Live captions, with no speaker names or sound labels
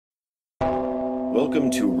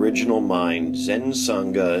Welcome to Original Mind Zen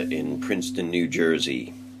Sangha in Princeton, New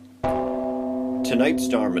Jersey. Tonight's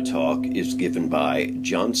Dharma talk is given by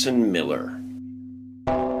Johnson Miller.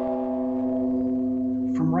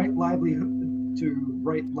 From right livelihood to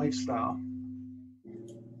right lifestyle.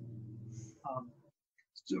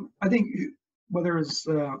 So I think whether it's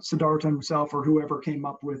Siddhartha himself or whoever came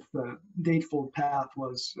up with the Eightfold Path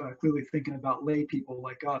was clearly thinking about lay people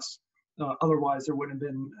like us. Otherwise, there wouldn't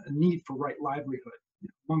have been a need for right livelihood.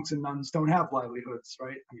 Monks and nuns don't have livelihoods,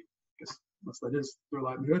 right? I mean, I guess unless that is their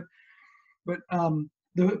livelihood. But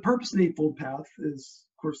the purpose of the Eightfold Path is,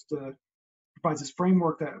 of course, to provides this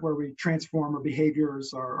framework where we transform our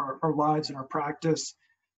behaviors, our lives, and our practice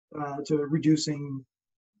to reducing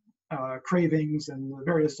cravings and the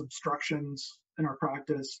various obstructions in our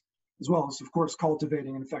practice, as well as, of course,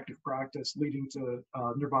 cultivating an effective practice leading to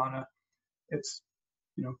nirvana. It's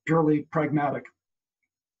purely pragmatic,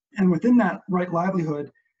 and within that right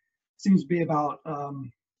livelihood seems to be about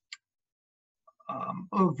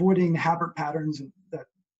avoiding habit patterns that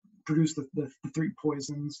produce the three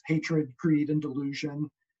poisons: hatred, greed, and delusion,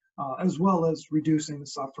 as well as reducing the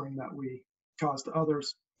suffering that we cause to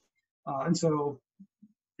others. And so,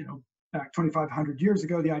 back 2,500 years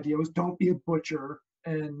ago, the idea was don't be a butcher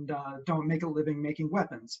and don't make a living making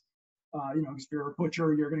weapons. If you're a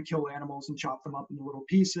butcher, you're going to kill animals and chop them up into little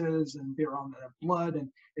pieces and be around the blood,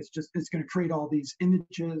 and it's going to create all these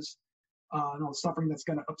images and all the suffering that's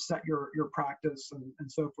going to upset your practice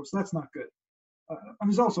and so forth. So that's not good. And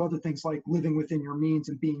there's also other things like living within your means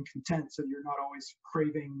and being content, so you're not always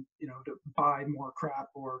craving, to buy more crap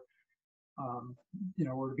or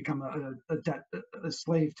to become a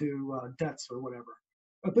slave to debts or whatever.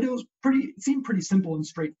 But it seemed pretty simple and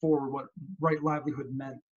straightforward what right livelihood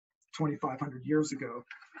meant 2,500 years ago.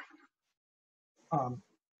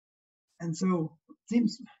 And so it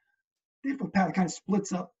seems the Eightfold Path kind of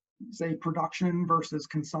splits up, say, production versus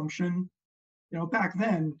consumption. Back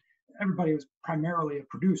then, everybody was primarily a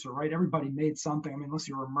producer, right? Everybody made something. I mean, unless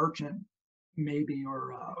you were a merchant, maybe,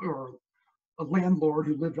 or a landlord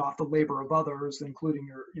who lived off the labor of others, including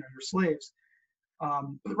your slaves.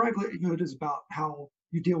 But livelihood is about how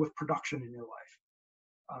you deal with production in your life.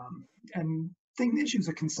 And the issues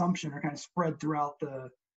of consumption are kind of spread throughout the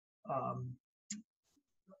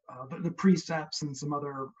precepts and some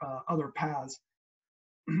other paths.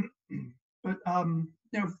 But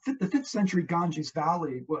the 5th century Ganges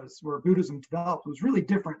Valley was where Buddhism developed, was really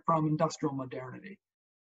different from industrial modernity.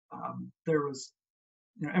 There was,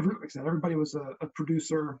 like I said, everybody was a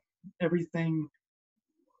producer. Everything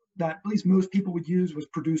that at least most people would use was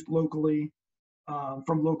produced locally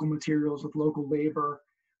from local materials with local labor.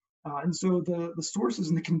 And so the sources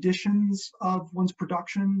and the conditions of one's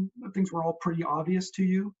production, things were all pretty obvious to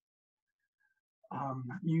you.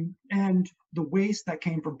 And the waste that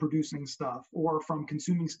came from producing stuff or from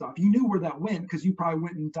consuming stuff, you knew where that went because you probably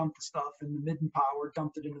went and dumped the stuff in the Midden Power,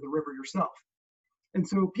 dumped it into the river yourself. And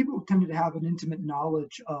so people tended to have an intimate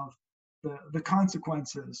knowledge of the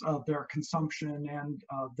consequences of their consumption and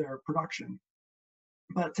their production.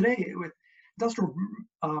 But today, with industrial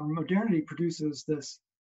modernity, produces this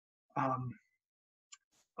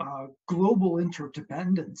global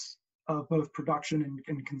interdependence of both production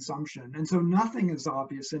and consumption. And so nothing is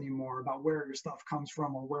obvious anymore about where your stuff comes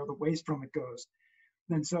from or where the waste from it goes.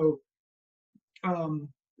 And so,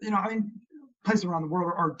 places around the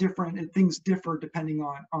world are different, and things differ depending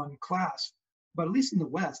on class. But at least in the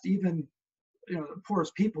West, even the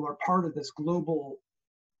poorest people are part of this global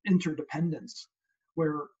interdependence,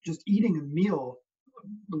 where just eating a meal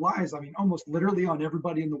relies, almost literally on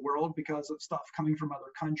everybody in the world because of stuff coming from other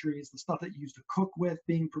countries, the stuff that you use to cook with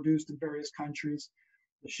being produced in various countries,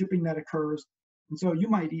 the shipping that occurs. And so you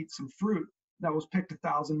might eat some fruit that was picked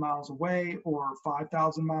 1,000 miles away or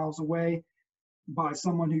 5,000 miles away by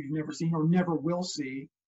someone who you've never seen or never will see.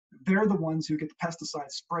 They're the ones who get the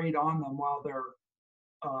pesticides sprayed on them while they're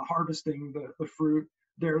harvesting the fruit.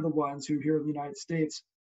 They're the ones who here in the United States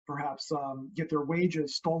perhaps get their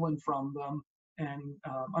wages stolen from them, and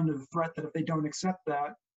under the threat that if they don't accept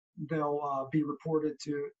that, they'll be reported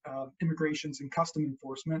to immigrations and custom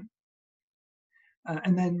enforcement.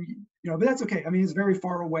 And then, but that's okay. It's very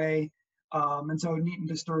far away, and so it needn't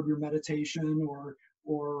disturb your meditation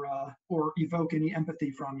or evoke any empathy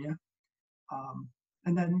from you.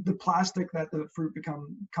 And then the plastic that the fruit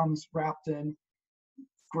comes wrapped in,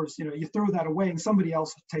 of course, you throw that away and somebody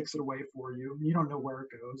else takes it away for you. And you don't know where it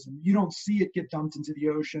goes, and you don't see it get dumped into the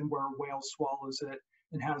ocean where a whale swallows it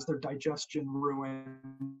and has their digestion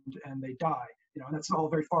ruined and they die. And that's all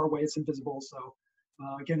very far away. It's invisible. So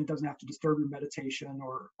again, it doesn't have to disturb your meditation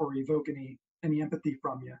or evoke any empathy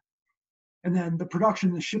from you. And then the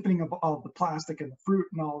production, the shipping of all the plastic and the fruit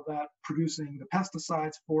and all of that, producing the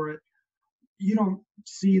pesticides for it. You don't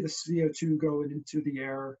see the CO2 going into the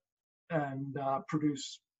air and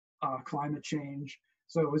produce climate change.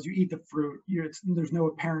 So as you eat the fruit, there's no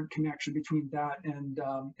apparent connection between that and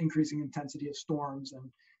increasing intensity of storms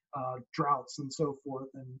and droughts and so forth.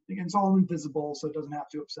 And again, it's all invisible, so it doesn't have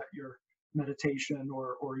to upset your meditation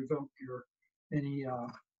or evoke your any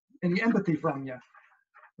empathy from you.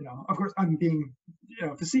 You know, of course, I'm being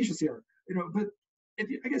facetious here. You know, but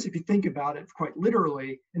I guess if you think about it quite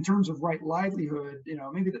literally, in terms of right livelihood, you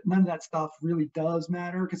know, maybe none of that stuff really does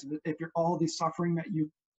matter, because if all the suffering that you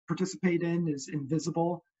participate in is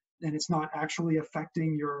invisible and it's not actually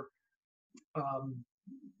affecting your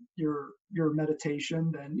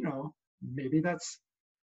meditation, then maybe that's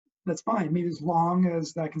fine. Maybe as long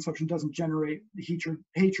as that consumption doesn't generate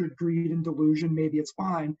hatred, greed, and delusion, maybe it's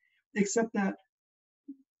fine. Except that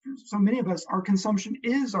so many of us, our consumption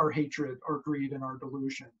is our hatred, our greed, and our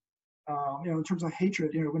delusion. In terms of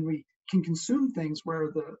hatred, when we can consume things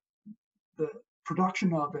where the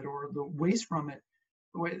production of it or the waste from it,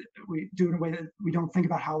 the way we do it in a way that we don't think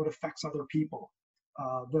about how it affects other people.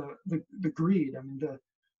 The greed, I mean,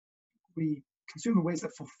 we consume in ways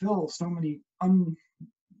that fulfill so many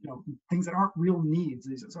things that aren't real needs,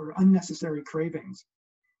 these sort of unnecessary cravings.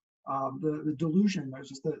 The delusion, there's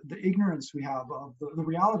just the ignorance we have of the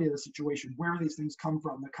reality of the situation, where these things come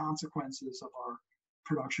from, the consequences of our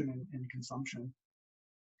production and consumption.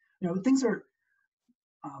 The things are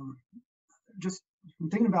just, I'm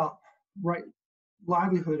thinking about right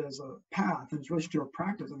livelihood as a path and its relation to our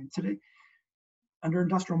practice. I mean, today, under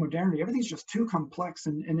industrial modernity, everything's just too complex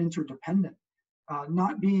and interdependent.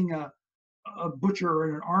 Not being a butcher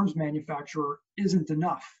or an arms manufacturer isn't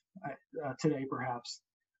enough today, perhaps.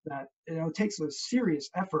 That it takes a serious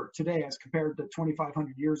effort today as compared to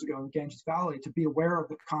 2,500 years ago in the Ganges Valley to be aware of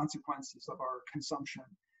the consequences of our consumption.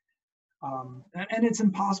 And it's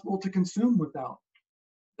impossible to consume without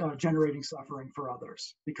generating suffering for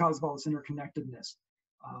others because of all this interconnectedness.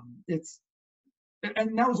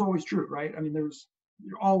 And that was always true, right? I mean,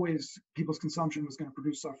 always people's consumption was going to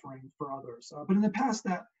produce suffering for others. But in the past,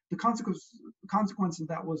 that the consequence of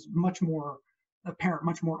that was much more apparent,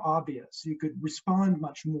 much more obvious. You could respond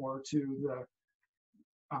much more to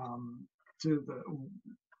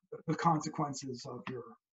the consequences of your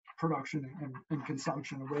production and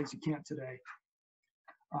consumption in ways you can't today.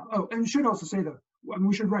 And we should also say that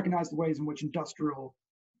we should recognize the ways in which industrial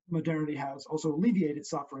modernity has also alleviated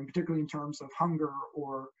suffering, particularly in terms of hunger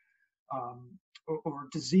or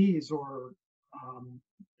disease or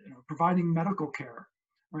providing medical care,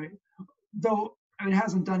 right? Though it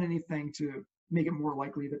hasn't done anything to make it more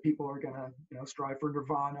likely that people are going to strive for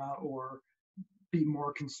nirvana or be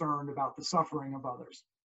more concerned about the suffering of others.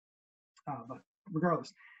 But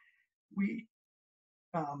regardless,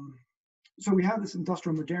 so we have this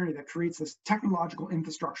industrial modernity that creates this technological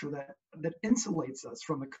infrastructure that insulates us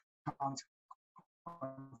from the consequences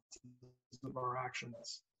of our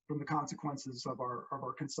actions, from the consequences of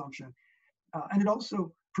our consumption. And it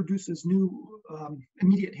also produces new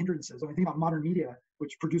immediate hindrances. I mean, think about modern media,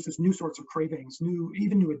 which produces new sorts of cravings,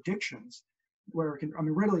 even new addictions, where it can,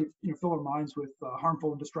 readily fill our minds with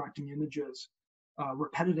harmful and distracting images,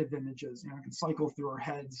 repetitive images. It can cycle through our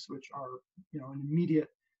heads, which are an immediate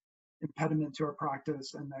impediment to our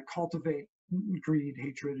practice, and that cultivate greed,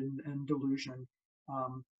 hatred, and delusion.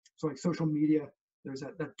 So like social media, there's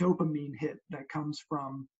that dopamine hit that comes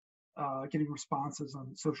from getting responses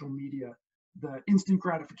on social media, the instant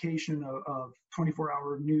gratification of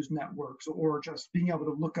 24-hour news networks, or just being able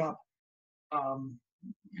to look up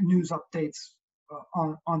news updates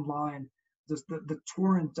online. Just the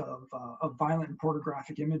torrent of violent and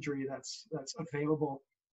pornographic imagery that's available.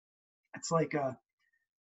 It's like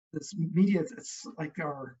this media. It's like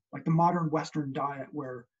the modern Western diet,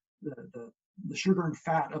 where the sugar and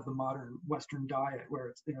fat of the modern Western diet, where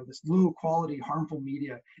it's this low quality, harmful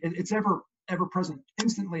media. It's ever present,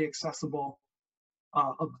 instantly accessible,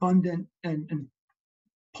 abundant, and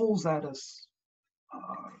pulls at us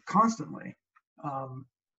constantly.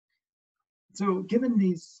 So given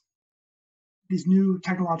these new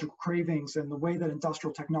technological cravings and the way that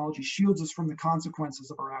industrial technology shields us from the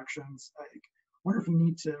consequences of our actions, I wonder if we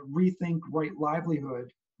need to rethink right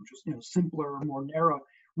livelihood, which is simpler or more narrow,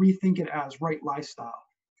 rethink it as right lifestyle.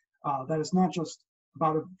 That is not just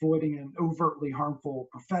about avoiding an overtly harmful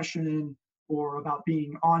profession or about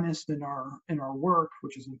being honest in our work,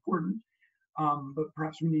 which is important, but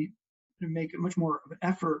perhaps we need to make much more of an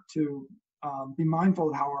effort to be mindful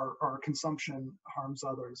of how our consumption harms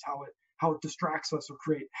others, how it distracts us or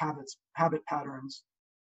create habit patterns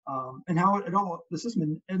and how the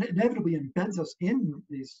system inevitably embeds us in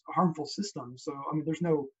these harmful systems. So I mean, there's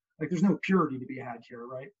no purity to be had here,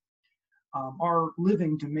 right? Our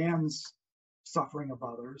living demands suffering of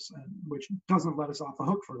others, and which doesn't let us off the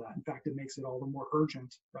hook for that. In fact, it makes it all the more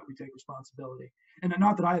urgent that we take responsibility. And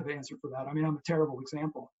not that I have an answer for that. I mean, I'm a terrible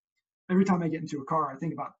example. Every time I get into a car, I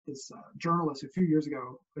think about this journalist a few years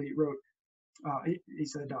ago. He wrote, he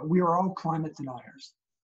said, "We are all climate deniers."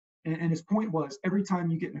 And his point was, every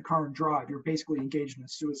time you get in a car and drive, you're basically engaged in a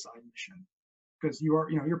suicide mission, because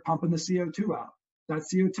you're pumping the CO2 out. That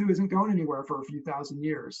CO2 isn't going anywhere for a few thousand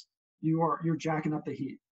years. You're jacking up the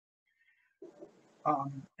heat.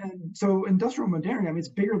 And so industrial modernity, I mean, it's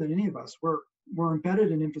bigger than any of us. We're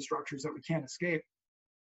embedded in infrastructures that we can't escape.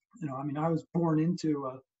 I mean, I was born into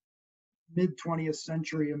a mid 20th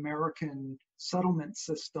century American settlement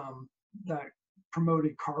system that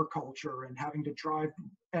promoted car culture and having to drive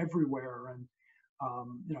everywhere. And,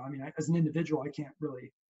 I mean, as an individual, I can't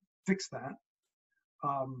really fix that.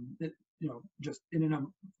 Just in and of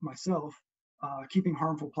myself, keeping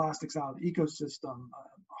harmful plastics out of the ecosystem,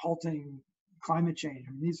 halting climate change.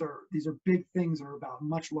 I mean, these are big things that are about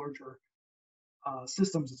much larger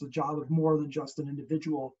systems. It's a job of more than just an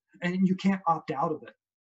individual, and you can't opt out of it.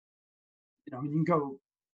 I mean, you can go,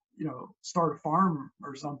 start a farm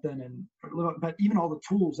or something, but even all the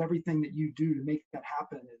tools, everything that you do to make that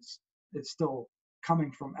happen is still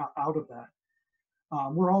coming from out of that.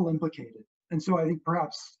 We're all implicated. And so I think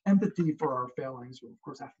perhaps empathy for our failings will, of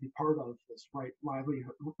course, have to be part of this right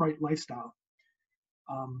livelihood, right lifestyle.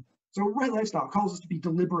 So right lifestyle calls us to be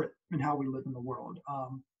deliberate in how we live in the world.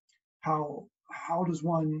 How does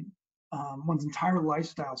one's entire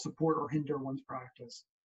lifestyle support or hinder one's practice?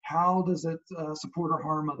 How does it support or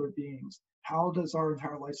harm other beings? How does our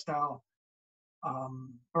entire lifestyle,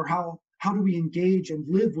 or how do we engage and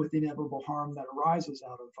live with the inevitable harm that arises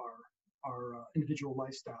out of our individual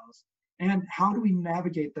lifestyles? And how do we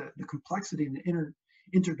navigate the complexity and the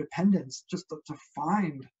interdependence just to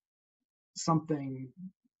find something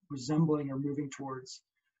resembling or moving towards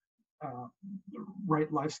the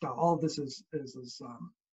right lifestyle? All of this is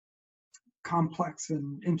complex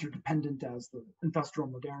and interdependent as the industrial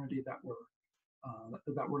modernity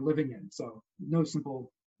that we're living in. So no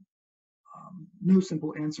simple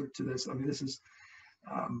answer to this. I mean, this is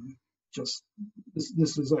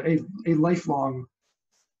this is a lifelong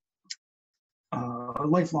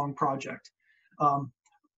project.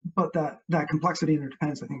 But that complexity and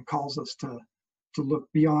interdependence, I think, calls us to look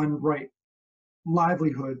beyond right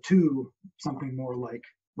livelihood to something more like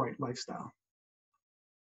right lifestyle.